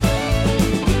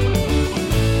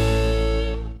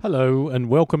Hello and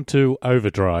welcome to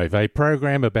Overdrive, a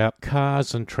program about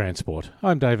cars and transport.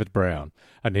 I'm David Brown,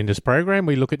 and in this program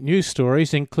we look at news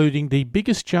stories including the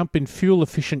biggest jump in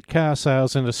fuel-efficient car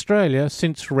sales in Australia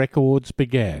since records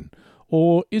began.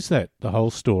 Or is that the whole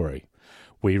story?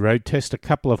 We road test a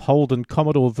couple of Holden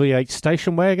Commodore V8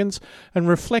 station wagons and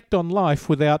reflect on life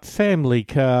without family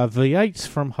car V8s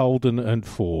from Holden and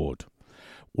Ford.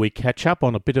 We catch up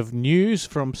on a bit of news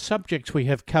from subjects we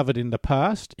have covered in the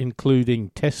past, including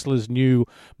Tesla's new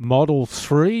Model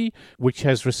 3, which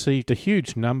has received a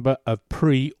huge number of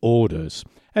pre-orders.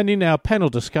 And in our panel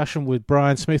discussion with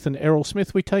Brian Smith and Errol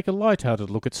Smith, we take a light-hearted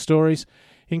look at stories,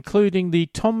 including the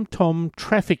TomTom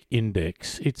Traffic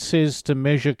Index. It says to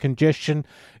measure congestion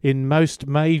in most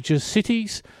major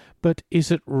cities, but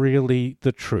is it really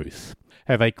the truth?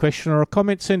 Have a question or a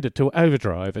comment, send it to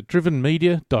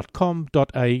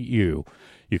overdrive@drivenmedia.com.au.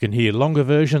 You can hear longer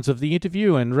versions of the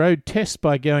interview and road test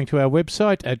by going to our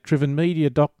website at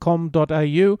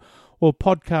drivenmedia.com.au or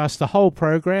podcast the whole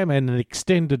program and an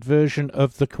extended version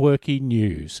of the Quirky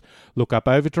news. Look up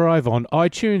Overdrive on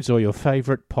iTunes or your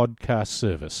favourite podcast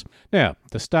service. Now,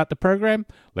 to start the program,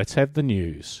 let's have the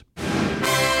news.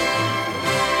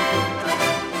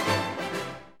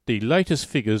 The latest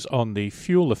figures on the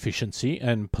fuel efficiency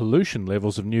and pollution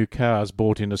levels of new cars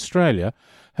bought in Australia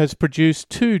has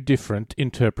produced two different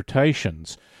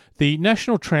interpretations. The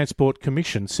National Transport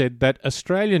Commission said that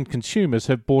Australian consumers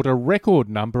have bought a record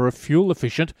number of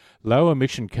fuel-efficient,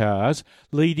 low-emission cars,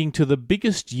 leading to the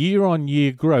biggest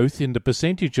year-on-year growth in the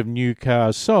percentage of new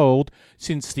cars sold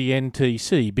since the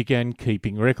NTC began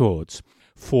keeping records.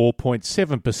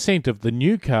 4.7% of the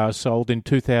new cars sold in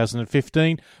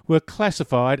 2015 were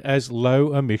classified as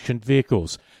low-emission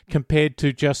vehicles, compared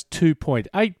to just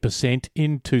 2.8%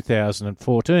 in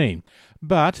 2014.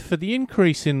 But for the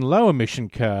increase in low-emission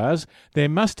cars, there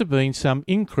must have been some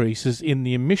increases in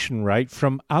the emission rate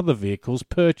from other vehicles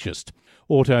purchased.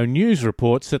 Auto News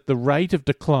reports that the rate of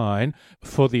decline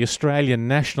for the Australian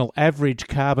national average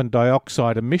carbon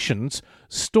dioxide emissions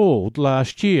stalled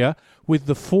last year, with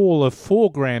the fall of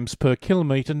 4 grams per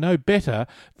kilometre no better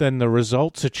than the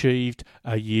results achieved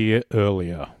a year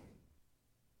earlier.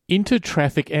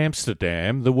 Intertraffic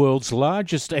Amsterdam, the world's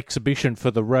largest exhibition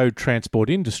for the road transport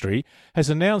industry, has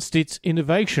announced its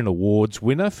Innovation Awards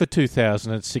winner for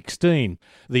 2016.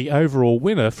 The overall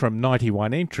winner from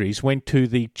 91 entries went to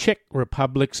the Czech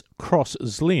Republic's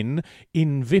Cross-Zlin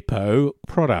InVipo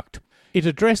product. It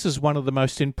addresses one of the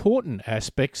most important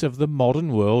aspects of the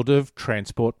modern world of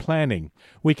transport planning.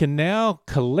 We can now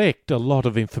collect a lot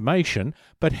of information,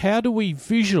 but how do we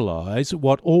visualise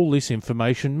what all this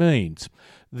information means?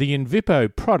 The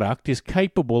InVipo product is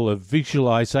capable of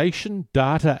visualization,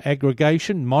 data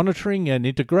aggregation, monitoring and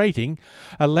integrating,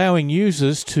 allowing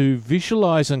users to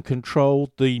visualize and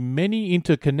control the many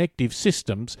interconnective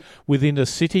systems within a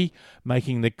city,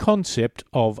 making the concept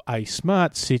of a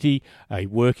smart city a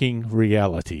working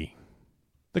reality.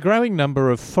 The growing number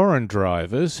of foreign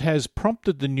drivers has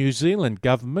prompted the New Zealand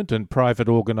government and private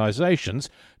organisations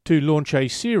to launch a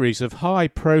series of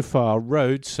high-profile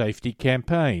road safety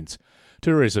campaigns.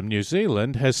 Tourism New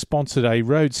Zealand has sponsored a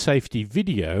road safety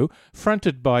video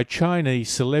fronted by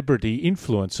Chinese celebrity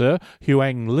influencer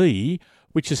Huang Li,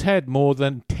 which has had more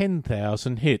than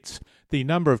 10,000 hits. The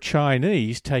number of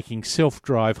Chinese taking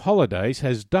self-drive holidays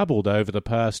has doubled over the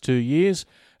past 2 years,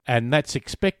 and that's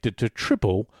expected to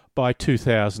triple by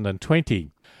 2020.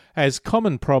 As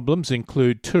common problems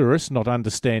include tourists not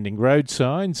understanding road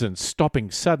signs and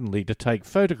stopping suddenly to take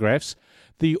photographs,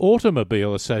 the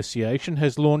Automobile Association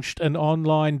has launched an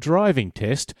online driving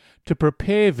test to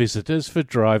prepare visitors for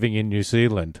driving in New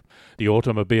Zealand. The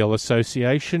Automobile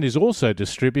Association is also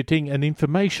distributing an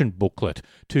information booklet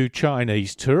to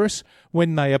Chinese tourists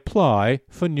when they apply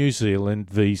for New Zealand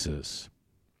visas.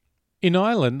 In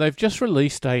Ireland, they've just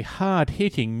released a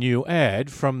hard-hitting new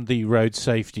ad from the Road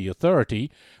Safety Authority,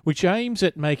 which aims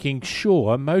at making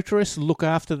sure motorists look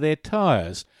after their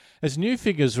tyres. As new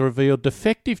figures reveal,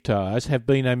 defective tyres have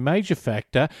been a major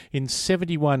factor in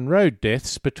 71 road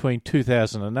deaths between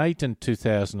 2008 and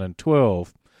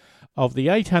 2012. Of the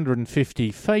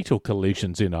 850 fatal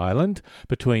collisions in Ireland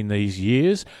between these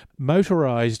years,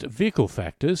 motorised vehicle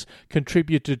factors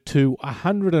contributed to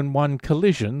 101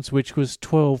 collisions, which was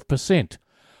 12%.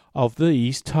 Of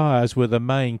these, tyres were the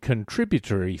main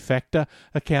contributory factor,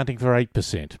 accounting for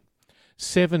 8%.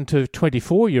 7 to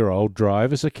 24-year-old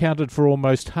drivers accounted for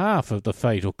almost half of the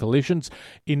fatal collisions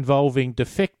involving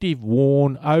defective,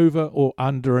 worn, over or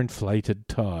underinflated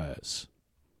tyres.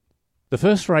 The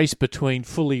first race between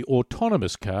fully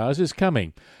autonomous cars is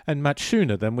coming, and much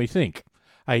sooner than we think.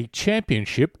 A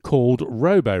championship called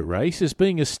Roborace is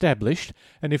being established,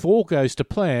 and if all goes to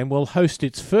plan, will host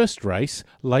its first race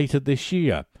later this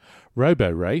year.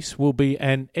 Roborace will be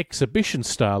an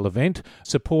exhibition-style event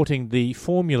supporting the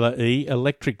Formula E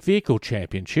Electric Vehicle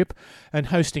Championship and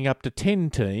hosting up to 10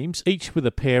 teams, each with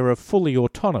a pair of fully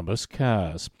autonomous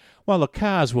cars. While the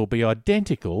cars will be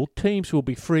identical, teams will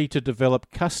be free to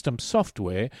develop custom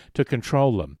software to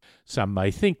control them. Some may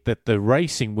think that the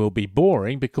racing will be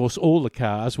boring because all the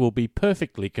cars will be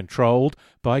perfectly controlled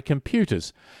by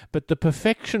computers, but the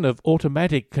perfection of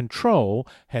automatic control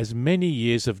has many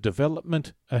years of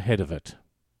development ahead of it.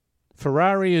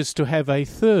 Ferrari is to have a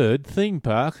third theme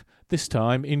park, this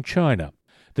time in China.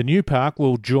 The new park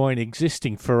will join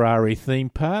existing Ferrari theme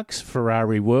parks,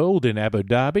 Ferrari World in Abu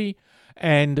Dhabi,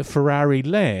 and Ferrari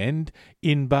Land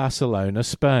in Barcelona,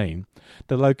 Spain.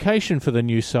 The location for the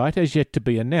new site has yet to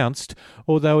be announced,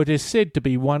 although it is said to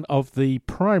be one of the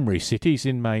primary cities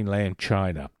in mainland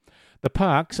China. The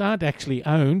parks aren't actually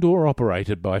owned or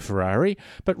operated by Ferrari,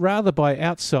 but rather by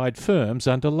outside firms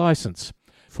under licence.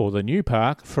 For the new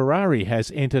park, Ferrari has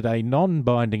entered a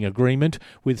non-binding agreement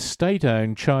with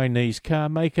state-owned Chinese car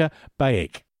maker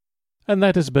BAIC. And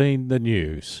that has been the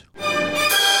news.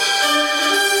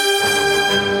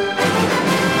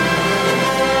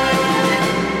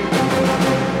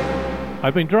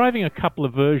 I've been driving a couple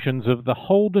of versions of the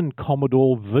Holden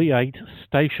Commodore V8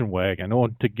 station wagon, or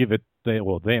to give it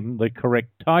them the correct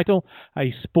title,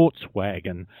 a sports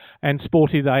wagon. And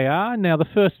sporty they are. Now, the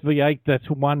first V8 that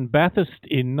won Bathurst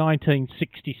in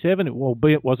 1967,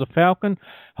 albeit was a Falcon,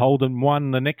 Holden won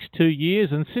the next 2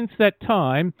 years, and since that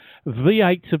time,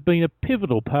 V8s have been a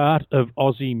pivotal part of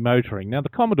Aussie motoring. Now, the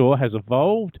Commodore has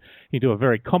evolved into a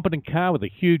very competent car with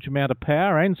a huge amount of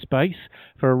power and space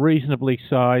for a reasonably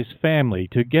sized family.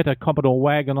 To get a Commodore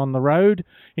wagon on the road,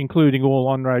 including all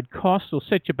on-road costs, will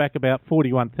set you back about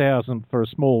 $41,000 for a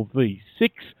small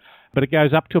V6, but it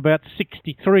goes up to about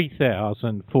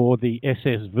 $63,000 for the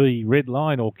SSV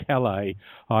Redline or Calais,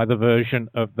 either version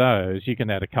of those. You can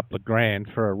add a couple of grand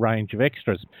for a range of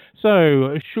extras.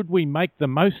 So, should we make the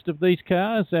most of these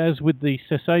cars? As with the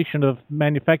cessation of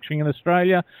manufacturing in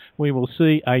Australia, we will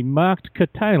see a marked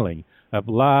curtailing of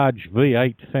large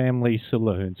V8 family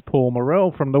saloons. Paul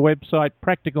Morell from the website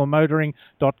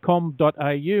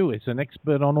practicalmotoring.com.au is an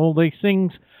expert on all these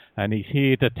things, and he's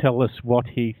here to tell us what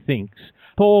he thinks.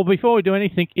 Paul, before we do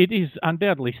anything, it is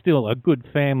undoubtedly still a good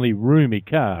family roomy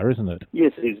car, isn't it?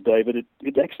 Yes, it is, David.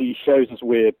 It actually shows us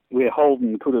where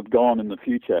Holden could have gone in the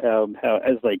future, how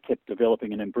as they kept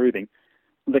developing and improving,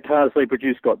 the cars they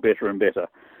produced got better and better.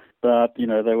 But,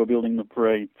 they were building them for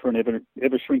an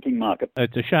ever-shrinking market.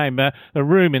 It's a shame. The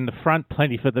room in the front,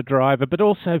 plenty for the driver, but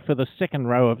also for the second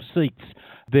row of seats.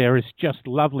 There is just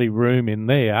lovely room in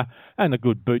there, and a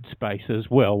good boot space as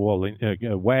well,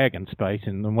 wagon space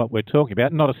in what we're talking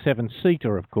about. Not a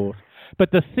seven-seater, of course.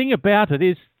 But the thing about it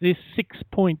is this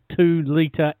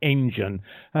 6.2-litre engine.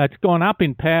 It's gone up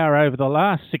in power over the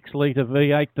last 6-litre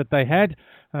V8 that they had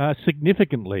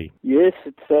significantly. Yes,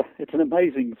 it's an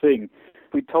amazing thing.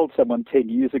 If we told someone 10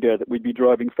 years ago that we'd be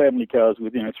driving family cars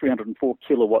with 304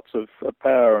 kilowatts of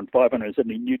power and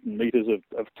 570 newton meters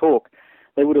of torque,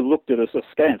 they would have looked at us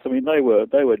askance. I mean, they were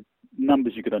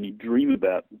numbers you could only dream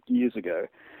about years ago,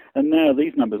 and now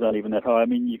these numbers aren't even that high. I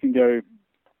mean, you can go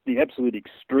the absolute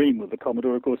extreme with the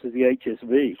Commodore, of course, is the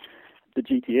HSV, the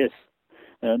GTS.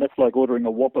 That's like ordering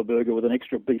a Whopper burger with an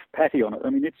extra beef patty on it. I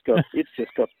mean, it's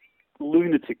just got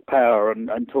lunatic power and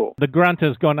torque. The grunt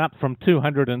has gone up from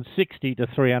 260 to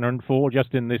 304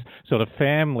 just in this sort of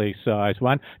family size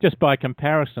one. Just by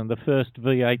comparison, the first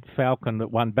V8 Falcon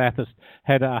that won Bathurst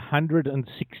had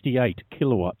 168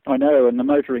 kilowatts. I know, and the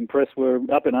motoring press were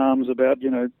up in arms about,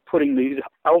 putting these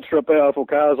ultra powerful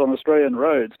cars on Australian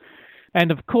roads.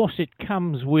 And of course it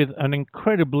comes with an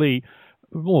incredibly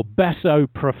basso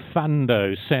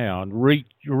profundo sound,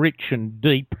 rich and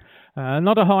deep.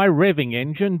 Not a high revving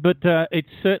engine, but it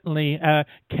certainly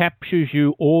captures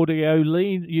you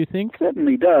audioly, you think? It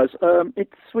certainly does.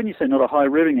 It's when you say not a high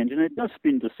revving engine, it does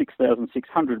spin to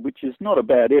 6,600, which is not a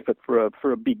bad effort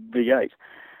for a big V8.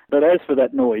 But as for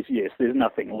that noise, yes, there's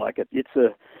nothing like it. It's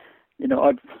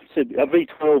I've said a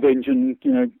V12 engine,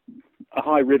 a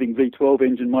high revving V12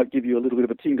 engine might give you a little bit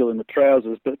of a tingle in the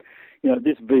trousers, but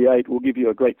this V8 will give you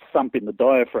a great thump in the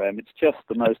diaphragm. It's just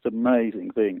the most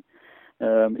amazing thing.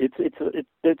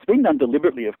 It's been done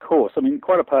deliberately, of course. I mean,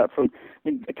 quite apart from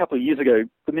a couple of years ago,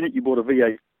 the minute you bought a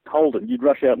V8 Holden, you'd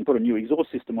rush out and put a new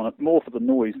exhaust system on it, more for the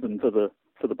noise than for the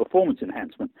performance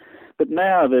enhancement. But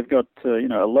now they've got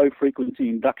a low frequency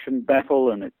induction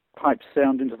baffle, and it pipes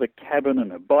sound into the cabin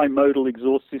and a bimodal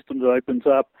exhaust system that opens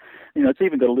up. It's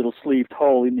even got a little sleeved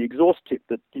hole in the exhaust tip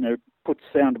that, puts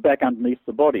sound back underneath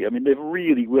the body. I mean, they've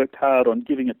really worked hard on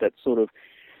giving it that sort of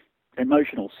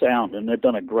emotional sound, and they've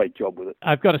done a great job with it.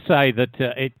 I've got to say that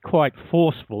it's quite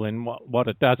forceful in what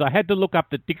it does. I had to look up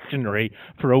the dictionary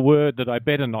for a word that I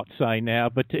better not say now,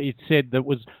 but it said that it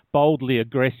was boldly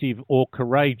aggressive or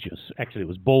courageous. Actually, it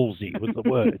was ballsy was the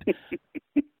word.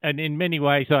 And in many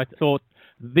ways, I thought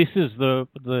this is the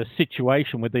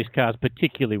situation with these cars,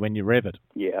 particularly when you rev it.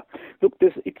 Yeah. Look,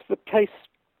 it's the case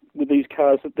with these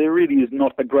cars that there really is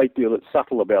not a great deal that's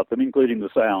subtle about them, including the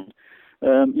sound.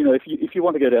 If you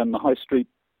want to go down the high street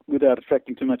without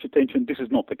attracting too much attention, this is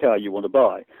not the car you want to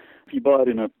buy. If you buy it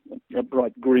in a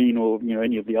bright green or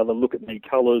any of the other look-at-me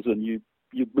colours and you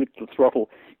blip the throttle,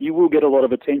 you will get a lot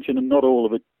of attention and not all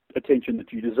of it attention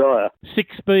that you desire.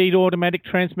 6-speed automatic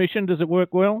transmission, does it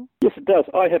work well? Yes, it does.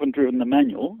 I haven't driven the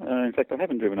manual. In fact, I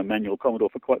haven't driven a manual Commodore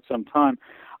for quite some time.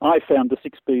 I found the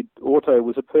 6-speed auto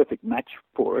was a perfect match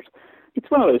for it. It's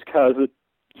one of those cars that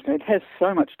it has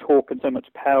so much torque and so much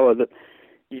power that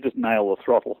you just nail the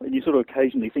throttle. And you sort of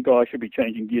occasionally think, I should be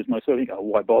changing gears myself. You go,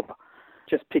 why bother?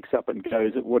 Just picks up and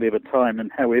goes at whatever time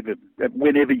and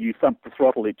whenever you thump the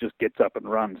throttle, it just gets up and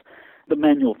runs. The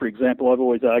manual, for example, I've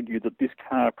always argued that this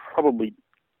car probably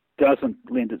doesn't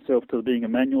lend itself to being a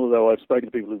manual, though I've spoken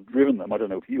to people who've driven them. I don't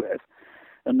know if you have.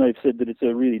 And they've said that it's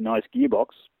a really nice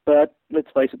gearbox. But let's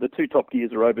face it, the two top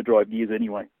gears are overdrive gears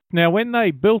anyway. Now, when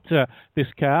they built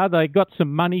this car, they got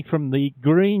some money from the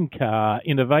Green Car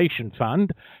Innovation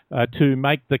Fund to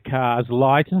make the cars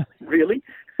lighter. Really?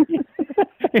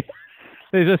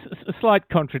 There's a slight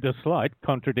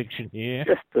contradiction here.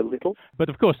 Just a little. But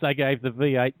of course, they gave the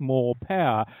V8 more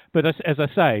power. But as I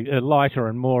say, lighter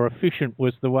and more efficient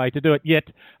was the way to do it.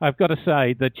 Yet, I've got to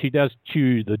say that she does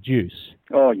chew the juice.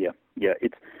 Oh, yeah. Yeah.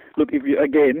 Look, if you,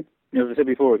 again, as I said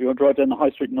before, if you want to drive down the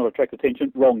high street and not attract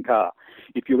attention, wrong car.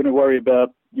 If you're going to worry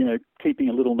about, keeping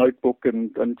a little notebook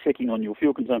and checking on your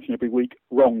fuel consumption every week,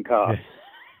 wrong car.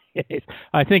 Yes.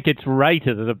 I think it's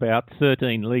rated at about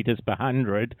 13 litres per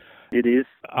 100. It is.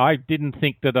 I didn't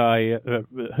think that I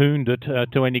hooned it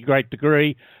to any great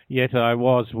degree, yet I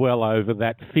was well over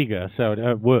that figure, so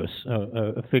worse,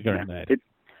 a figure in that.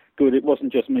 Good. It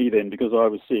wasn't just me then, because I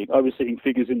was seeing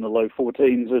figures in the low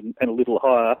 14s and a little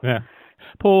higher. Yeah.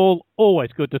 Paul,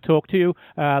 always good to talk to you.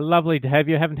 Lovely to have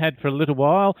you. Haven't had for a little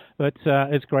while, but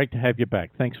it's great to have you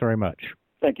back. Thanks very much.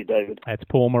 Thank you, David. That's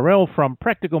Paul Morell from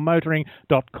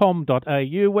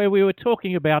practicalmotoring.com.au, where we were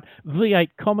talking about V8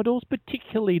 Commodores,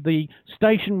 particularly the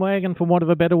station wagon, for want of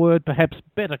a better word, perhaps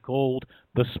better called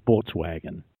the sports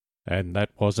wagon. And that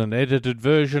was an edited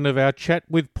version of our chat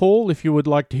with Paul. If you would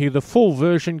like to hear the full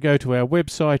version, go to our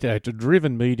website at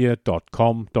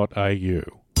drivenmedia.com.au.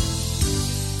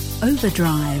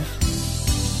 Overdrive.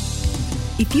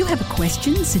 If you have a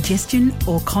question, suggestion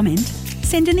or comment,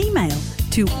 send an email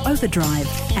to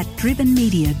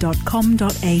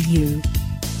overdrive@drivenmedia.com.au.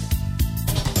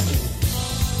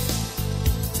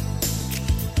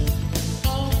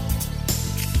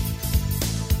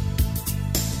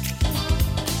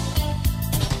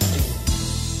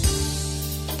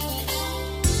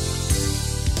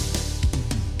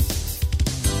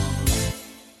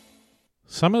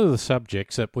 Some of the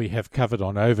subjects that we have covered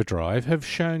on Overdrive have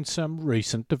shown some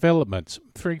recent developments.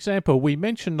 For example, we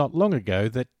mentioned not long ago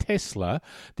that Tesla,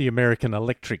 the American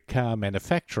electric car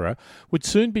manufacturer, would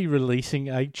soon be releasing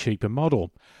a cheaper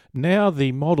model. Now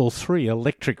the Model 3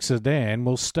 electric sedan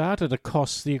will start at a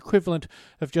cost the equivalent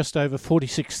of just over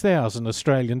 46,000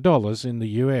 Australian dollars in the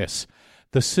US.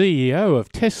 The CEO of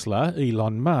Tesla,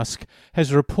 Elon Musk,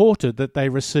 has reported that they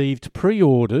received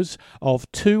pre-orders of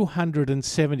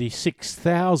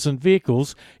 276,000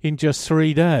 vehicles in just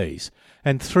 3 days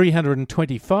and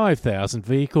 325,000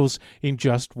 vehicles in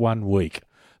just 1 week.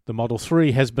 The Model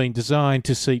 3 has been designed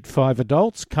to seat 5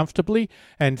 adults comfortably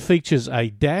and features a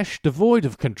dash devoid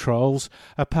of controls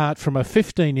apart from a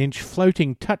 15-inch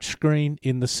floating touchscreen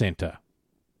in the centre.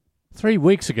 3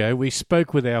 weeks ago, we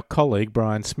spoke with our colleague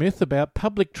Brian Smith about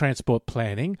public transport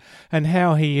planning and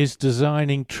how he is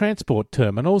designing transport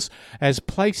terminals as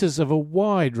places of a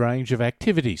wide range of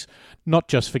activities, not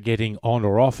just for getting on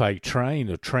or off a train,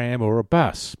 a tram or a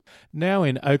bus. Now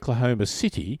in Oklahoma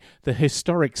City, the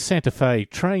historic Santa Fe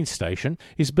train station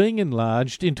is being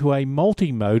enlarged into a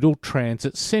multimodal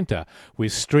transit centre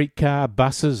with streetcar,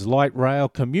 buses, light rail,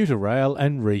 commuter rail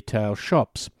and retail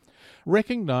shops.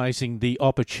 Recognising the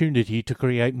opportunity to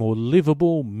create more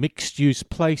livable, mixed-use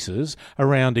places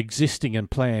around existing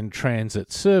and planned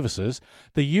transit services,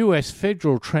 the US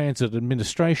Federal Transit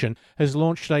Administration has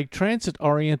launched a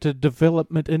transit-oriented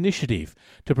development initiative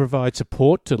to provide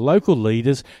support to local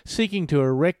leaders seeking to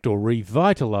erect or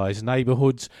revitalise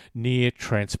neighbourhoods near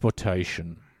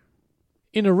transportation.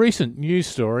 In a recent news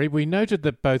story, we noted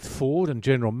that both Ford and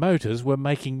General Motors were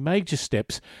making major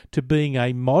steps to being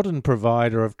a modern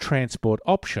provider of transport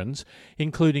options,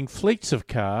 including fleets of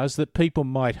cars that people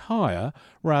might hire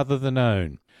rather than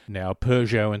own. Now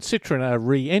Peugeot and Citroën are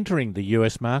re-entering the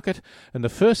US market, and the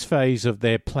first phase of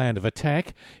their plan of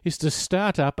attack is to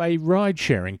start up a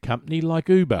ride-sharing company like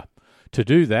Uber. To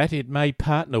do that, it may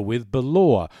partner with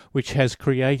Belor, which has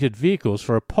created vehicles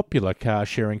for a popular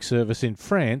car-sharing service in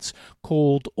France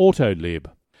called Autolib.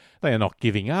 They are not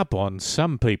giving up on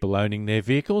some people owning their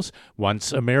vehicles.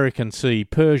 Once Americans see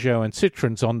Peugeot and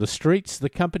Citroëns on the streets, the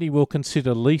company will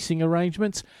consider leasing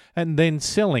arrangements and then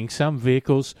selling some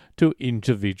vehicles to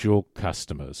individual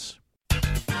customers.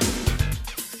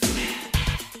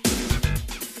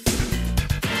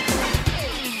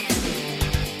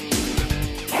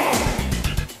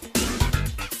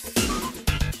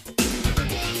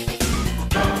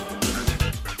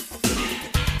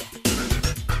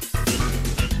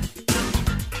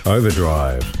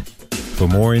 Overdrive. For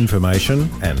more information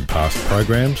and past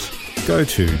programs, go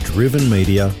to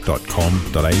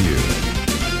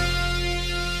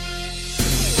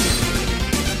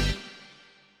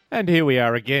drivenmedia.com.au. And here we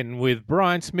are again with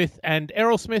Brian Smith and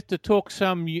Errol Smith to talk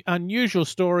some unusual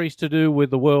stories to do with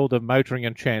the world of motoring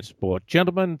and transport.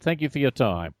 Gentlemen, thank you for your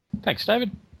time. Thanks,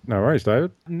 David. No worries,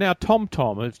 David. Now,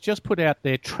 TomTom has just put out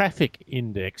their traffic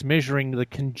index measuring the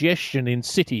congestion in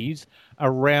cities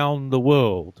around the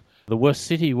world. The worst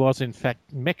city was, in fact,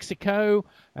 Mexico,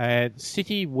 a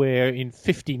city where in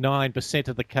 59%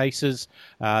 of the cases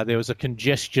there was a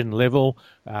congestion level,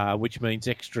 which means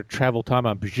extra travel time.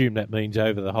 I presume that means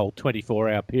over the whole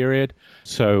 24-hour period.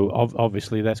 So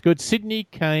obviously that's good. Sydney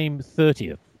came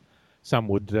 30th. Some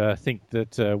would think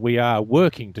that we are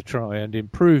working to try and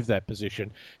improve that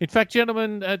position. In fact,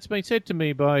 gentlemen, it's been said to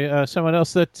me by someone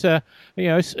else that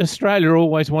Australia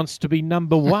always wants to be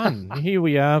number one. Here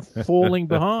we are, falling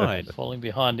behind. Falling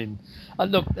behind in.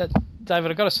 Look, David,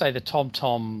 I've got to say the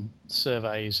TomTom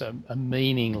survey is a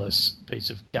meaningless piece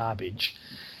of garbage.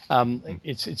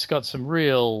 It's got some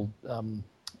real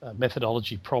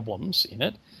methodology problems in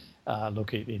it.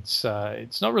 Look, it's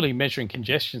not really measuring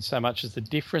congestion so much as the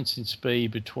difference in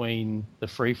speed between the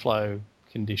free flow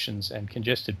conditions and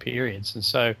congested periods. And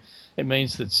so it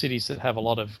means that cities that have a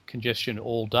lot of congestion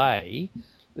all day,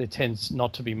 there tends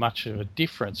not to be much of a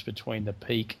difference between the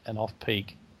peak and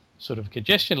off-peak sort of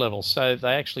congestion levels. So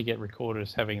they actually get recorded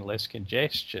as having less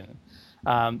congestion.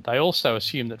 They also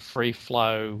assume that free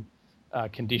flow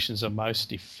conditions are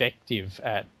most effective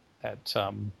at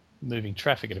moving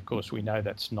traffic, and of course we know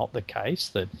that's not the case.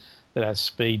 That as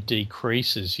speed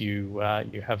decreases, you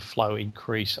have flow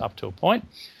increase up to a point,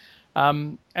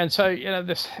 and so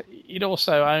it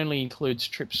also only includes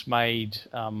trips made,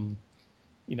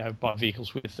 by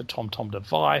vehicles with the TomTom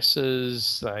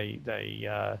devices. They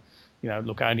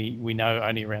we know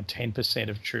only around 10%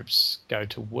 of trips go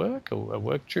to work or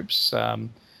work trips.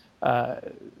 In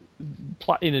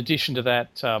addition to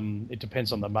that, it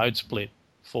depends on the mode split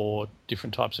for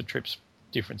different types of trips,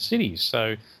 different cities.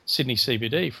 So Sydney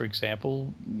CBD, for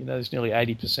example, there's nearly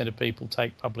 80% of people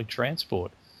take public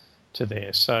transport to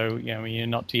there. So, you're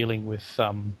not dealing with,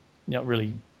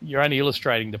 you're only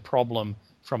illustrating the problem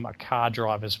from a car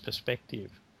driver's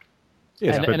perspective.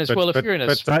 Yes, but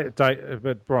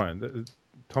Brian,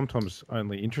 TomTom's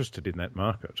only interested in that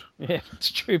market. Yeah,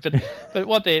 it's true. But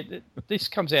this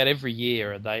comes out every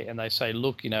year, and they say,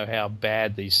 look, how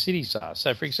bad these cities are.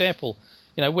 So, for example,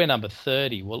 we're number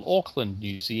 30. Well, Auckland,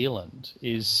 New Zealand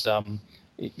is,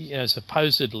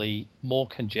 supposedly more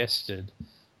congested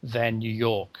than New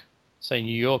York. So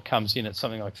New York comes in at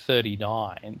something like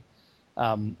 39,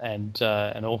 and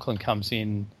Auckland comes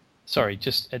in,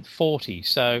 just at 40.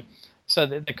 So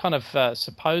they're kind of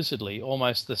supposedly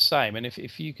almost the same. And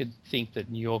if you could think that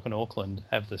New York and Auckland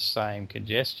have the same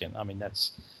congestion, I mean,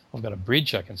 I've got a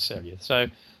bridge I can sell you. So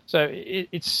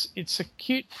it's a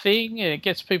cute thing, and it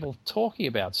gets people talking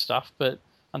about stuff, but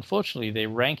unfortunately their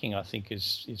ranking, I think,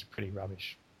 is pretty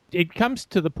rubbish. It comes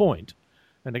to the point,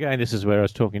 and again, this is where I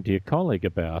was talking to your colleague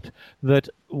about, that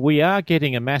we are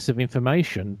getting a massive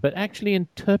information, but actually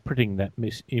interpreting that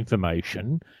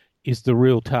misinformation is the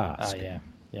real task. Yeah.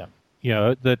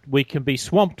 That we can be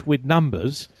swamped with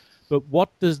numbers, But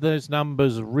what does those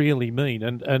numbers really mean?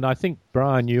 And I think,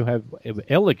 Brian, you have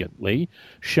elegantly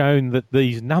shown that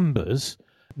these numbers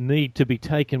need to be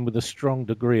taken with a strong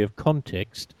degree of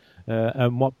context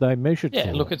and what they measured for.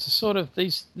 Yeah, look, it's a sort of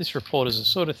this report is a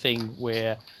sort of thing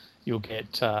where you'll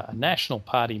get a National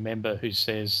Party member who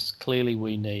says, clearly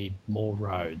we need more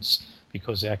roads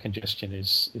because our congestion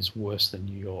is worse than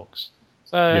New York's.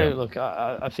 So, look,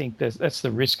 I think that's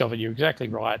the risk of it. You're exactly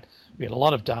right. We get a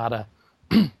lot of data,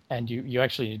 and you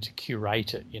actually need to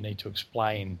curate it. You need to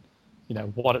explain,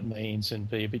 what it means and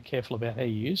be a bit careful about how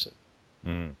you use it.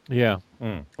 Mm. Yeah.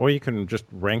 Mm. Or you can just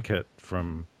rank it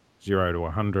from 0 to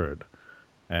 100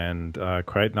 and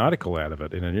create an article out of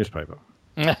it in a newspaper.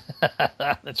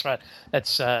 That's right.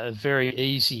 That's a very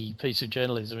easy piece of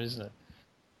journalism, isn't it?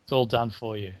 It's all done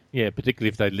for you. Yeah, particularly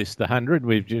if they list the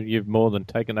 100, you've more than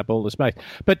taken up all the space.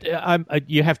 But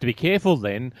you have to be careful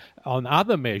then on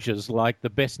other measures like the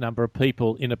best number of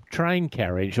people in a train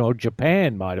carriage, or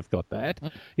Japan might have got that.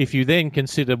 If you then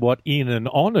consider what in and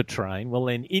on a train, well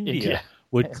then India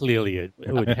would clearly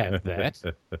would have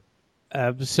that.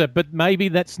 But maybe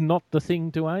that's not the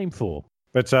thing to aim for.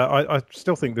 But I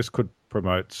still think this could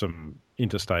promote some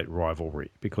interstate rivalry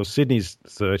because Sydney's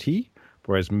 30,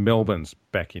 whereas Melbourne's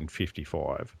back in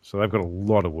 55. So they've got a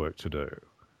lot of work to do.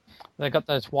 They've got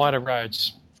those wider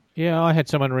roads. Yeah, I had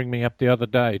someone ring me up the other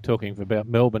day talking about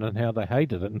Melbourne and how they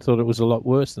hated it and thought it was a lot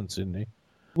worse than Sydney,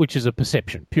 which is a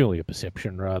perception, purely a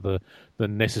perception rather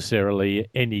than necessarily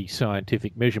any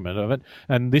scientific measurement of it.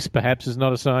 And this perhaps is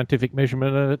not a scientific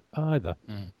measurement of it either.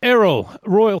 Errol,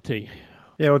 royalty.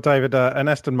 Yeah, well, David, an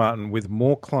Aston Martin with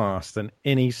more class than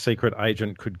any secret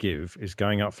agent could give is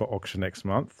going up for auction next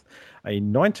month. A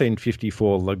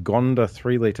 1954 Lagonda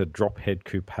 3-litre drop-head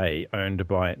coupe owned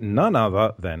by none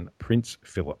other than Prince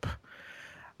Philip.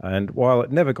 And while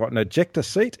it never got an ejector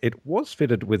seat, it was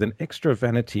fitted with an extra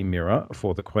vanity mirror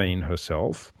for the Queen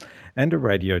herself and a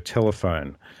radio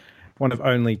telephone. One of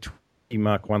only 20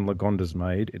 Mark I Lagondas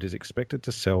made, it is expected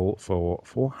to sell for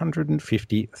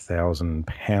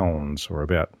 £450,000, or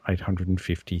about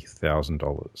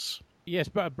 $850,000. Yes,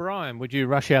 but Brian, would you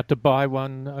rush out to buy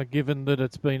one, given that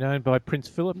it's been owned by Prince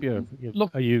Philip? You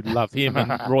love him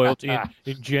and royalty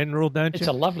in general, don't you? It's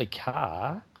a lovely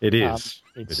car. It is.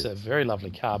 It's a very lovely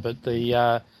car, but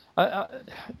the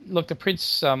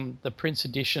Prince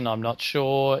edition, I'm not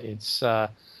sure. It's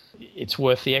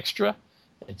worth the extra.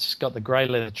 It's got the grey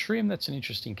leather trim. That's an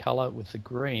interesting colour with the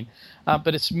green.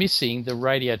 But it's missing the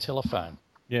radio telephone.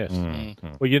 Yes.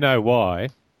 Mm-hmm. Well, you know why.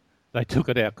 They took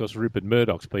it out because Rupert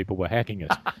Murdoch's people were hacking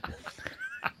it.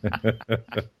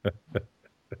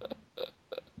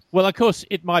 Well, of course,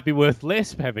 it might be worth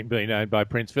less having been owned by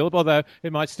Prince Philip, although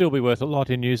it might still be worth a lot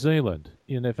in New Zealand.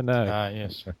 You never know.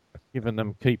 Yes. Given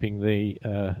them keeping the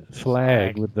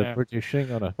flag with the British thing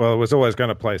on it. Well, it was always going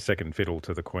to play second fiddle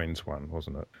to the Queen's one,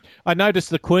 wasn't it? I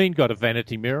noticed the Queen got a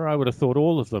vanity mirror. I would have thought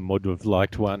all of them would have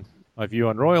liked one. My view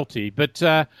on royalty. But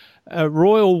a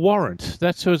royal warrant,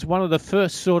 that was one of the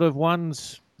first sort of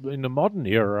ones in the modern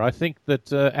era. I think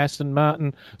that Aston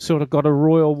Martin sort of got a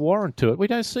royal warrant to it. We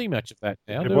don't see much of that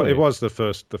now, do we? It was the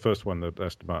first one that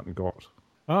Aston Martin got.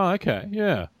 Oh, okay,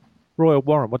 yeah. Royal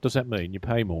warrant, what does that mean? You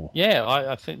pay more? Yeah,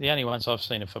 I think the only ones I've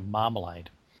seen are for marmalade.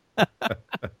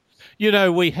 You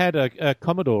know, we had a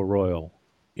Commodore Royal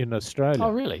in Australia.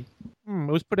 Oh, really?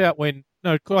 It was put out when...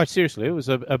 No, quite seriously, it was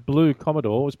a blue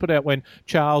Commodore. It was put out when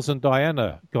Charles and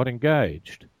Diana got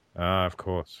engaged. Ah, of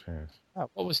course, yes. Oh,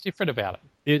 what was different about it?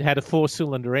 It had a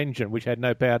 4-cylinder engine which had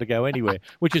no power to go anywhere,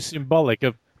 which is symbolic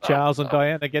of Charles and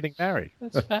Diana getting married.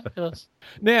 That's fabulous.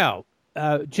 Now,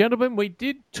 gentlemen, we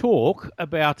did talk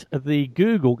about the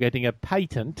Google getting a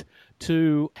patent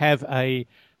to have a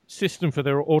system for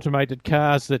their automated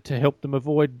cars that to help them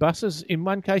avoid buses. In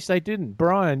one case, they didn't.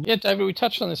 Brian? Yeah, David, we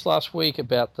touched on this last week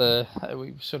about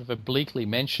we sort of obliquely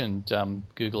mentioned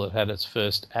Google had its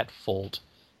first at-fault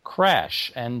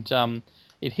crash, and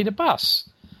it hit a bus.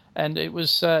 And it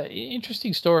was an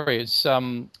interesting story.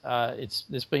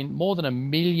 There's been more than 1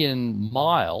 million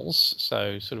miles,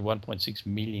 so sort of 1.6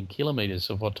 million kilometres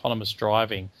of autonomous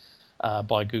driving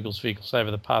by Google's vehicles over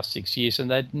the past 6 years,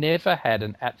 and they'd never had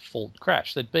an at-fault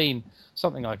crash. There'd been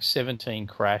something like 17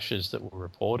 crashes that were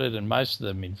reported, and most of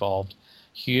them involved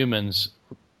humans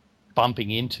bumping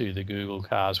into the Google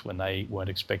cars when they weren't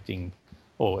expecting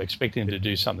them to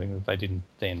do something that they didn't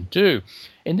then do.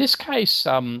 In this case,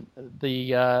 one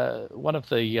of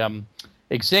the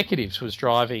executives was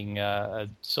driving a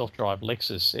self-drive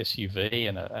Lexus SUV,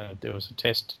 and there was a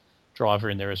test driver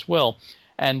in there as well.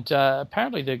 And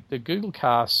apparently the Google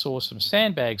car saw some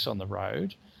sandbags on the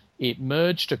road. It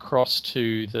merged across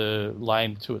to the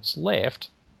lane to its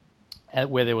left,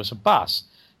 where there was a bus.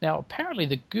 Now, apparently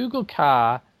the Google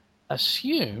car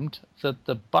assumed that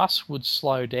the bus would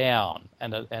slow down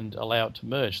and allow it to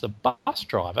merge. The bus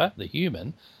driver, the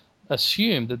human,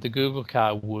 assumed that the Google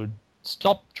car would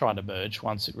stop trying to merge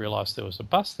once it realised there was a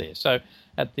bus there. So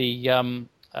at the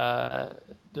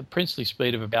princely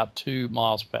speed of about 2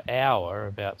 miles per hour,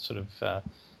 about sort of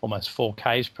almost 4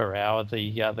 k's per hour,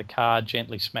 the car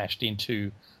gently smashed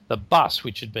into the bus,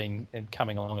 which had been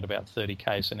coming along at about 30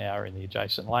 k's an hour in the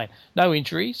adjacent lane. No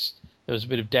injuries. There was a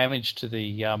bit of damage to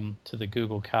the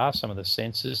Google car, some of the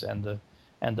sensors and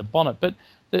the bonnet. But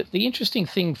the interesting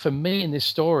thing for me in this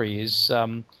story is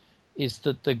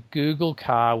that the Google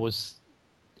car was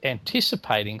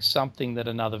anticipating something that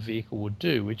another vehicle would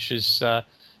do, which is a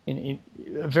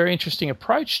very interesting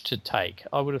approach to take.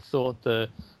 I would have thought the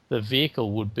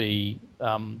vehicle would be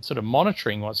sort of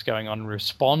monitoring what's going on,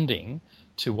 responding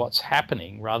to what's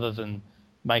happening, rather than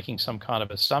making some kind of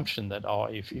assumption that,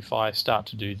 if I start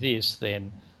to do this,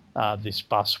 then this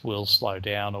bus will slow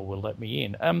down or will let me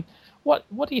in.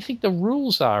 What do you think the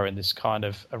rules are in this kind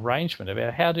of arrangement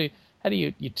about how do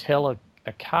you tell a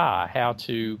car how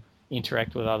to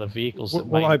interact with other vehicles that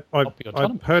may help you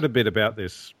autonomy? I've heard a bit about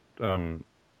this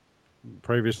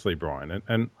previously, Brian,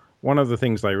 and one of the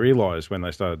things they realised when they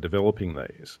started developing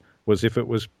these was if it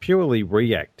was purely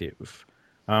reactive,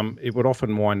 it would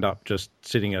often wind up just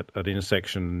sitting at an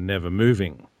intersection, never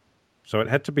moving. So it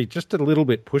had to be just a little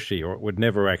bit pushy, or it would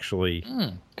never actually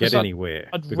get anywhere.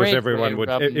 Because everyone would,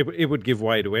 it would give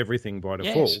way to everything by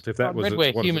default. Yes, if that was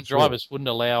where human drivers wouldn't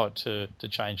allow it to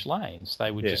change lanes.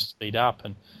 They would just speed up,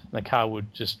 and the car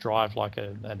would just drive like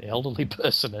an elderly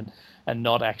person and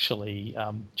not actually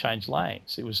change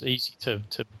lanes. It was easy to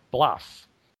bluff.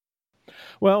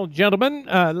 Well, gentlemen,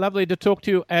 lovely to talk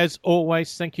to you as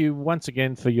always. Thank you once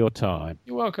again for your time.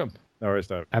 You're welcome. No worries,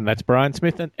 Dave. And that's Brian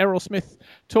Smith and Errol Smith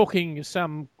talking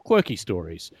some quirky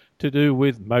stories to do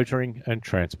with motoring and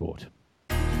transport.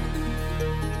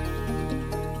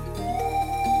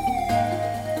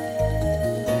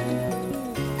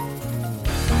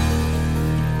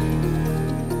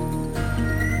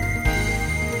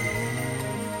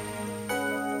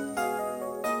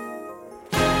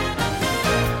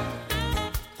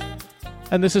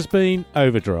 And this has been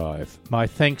Overdrive. My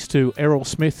thanks to Errol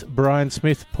Smith, Brian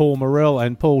Smith, Paul Morell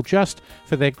and Paul Just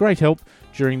for their great help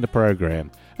during the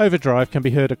program. Overdrive can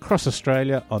be heard across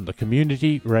Australia on the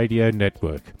Community Radio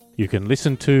Network. You can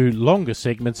listen to longer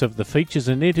segments of the features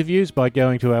and interviews by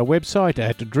going to our website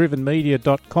at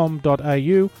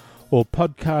drivenmedia.com.au, or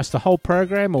podcast the whole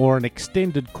program or an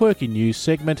extended Quirky News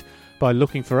segment by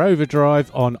looking for Overdrive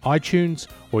on iTunes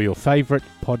or your favourite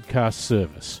podcast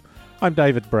service. I'm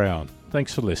David Brown.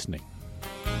 Thanks for listening.